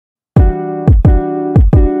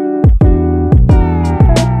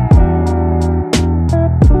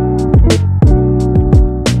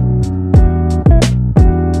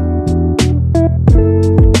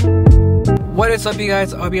What's up, you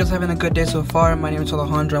guys? I hope you guys are having a good day so far. My name is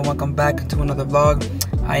Alejandro and welcome back to another vlog.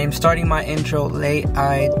 I am starting my intro late.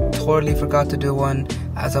 I totally forgot to do one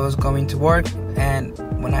as I was going to work, and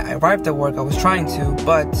when I arrived at work I was trying to,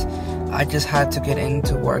 but I just had to get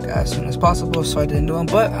into work as soon as possible, so I didn't do one,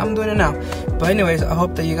 but I'm doing it now. But anyways, I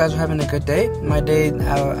hope that you guys are having a good day. My day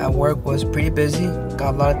at work was pretty busy,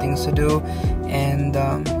 got a lot of things to do, and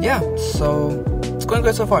yeah, so it's going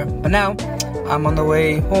good so far. But now I'm on the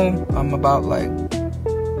way home. I'm about like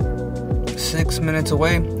 6 minutes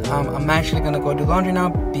away. I'm actually gonna go do laundry now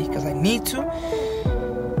because I need to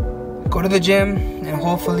go to the gym, and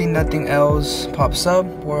hopefully nothing else pops up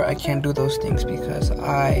where I can't do those things because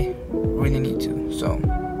I really need to. So,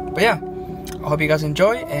 but yeah, I hope you guys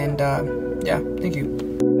enjoy, and yeah, thank you.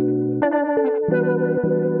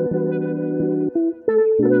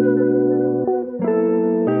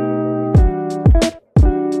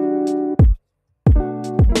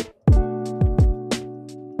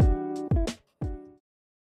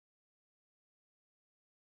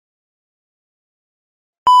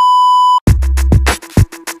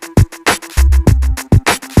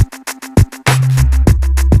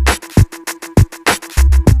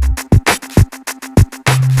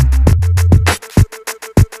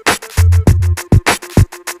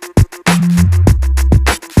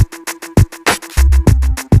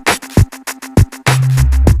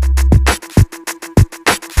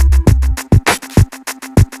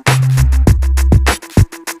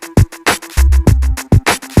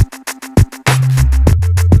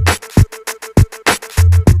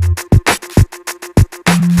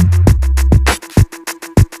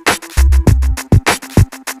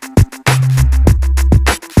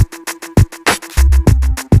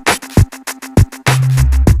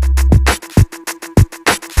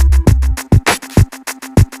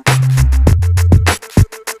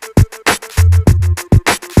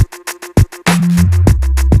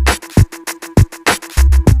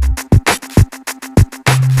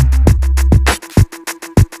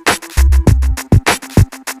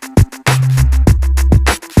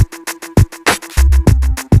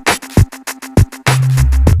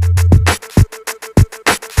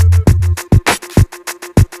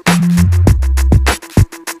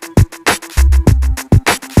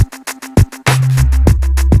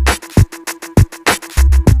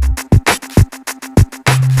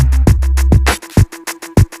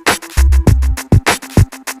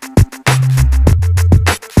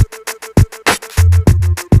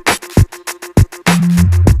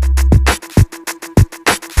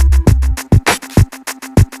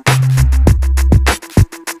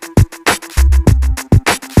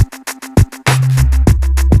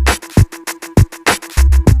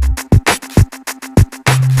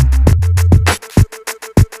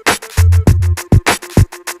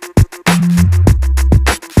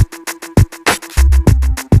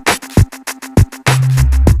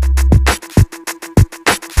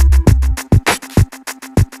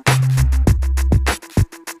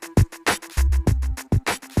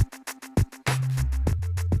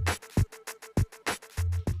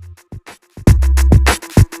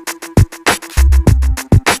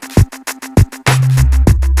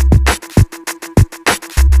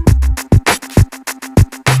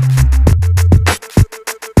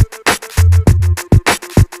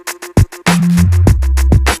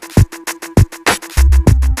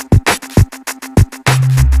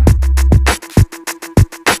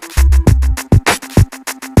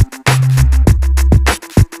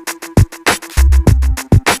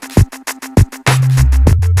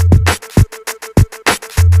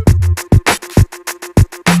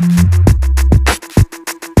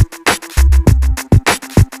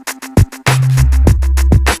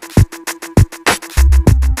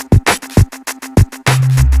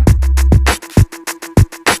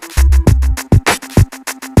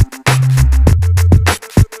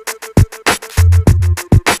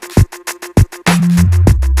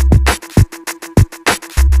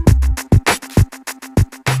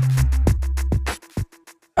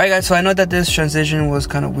 Alright guys, so I know that this transition was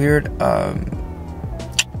kind of weird.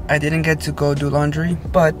 I didn't get to go do laundry,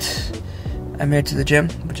 but I made it to the gym,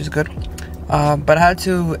 which is good. But I had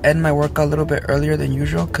to end my workout a little bit earlier than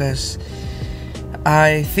usual because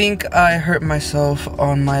I think I hurt myself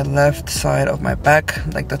on my left side of my back,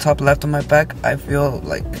 like the top left of my back. I feel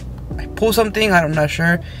like I pulled something, I'm not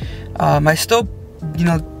sure. I still,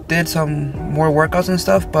 did some more workouts and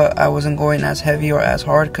stuff, but I wasn't going as heavy or as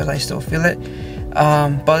hard because I still feel it.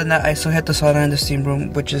 But other than that, I still hit the sauna in the steam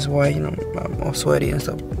room, which is why, I'm all sweaty and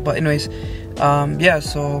stuff. But anyways, yeah,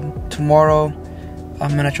 so tomorrow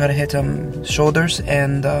I'm gonna try to hit shoulders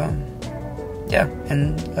and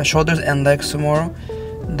shoulders and legs tomorrow.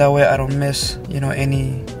 That way I don't miss,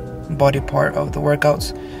 any body part of the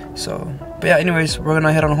workouts. So, but yeah, anyways, we're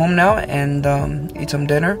gonna head on home now and eat some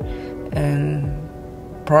dinner and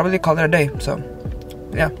probably call it a day. So,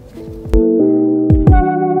 yeah.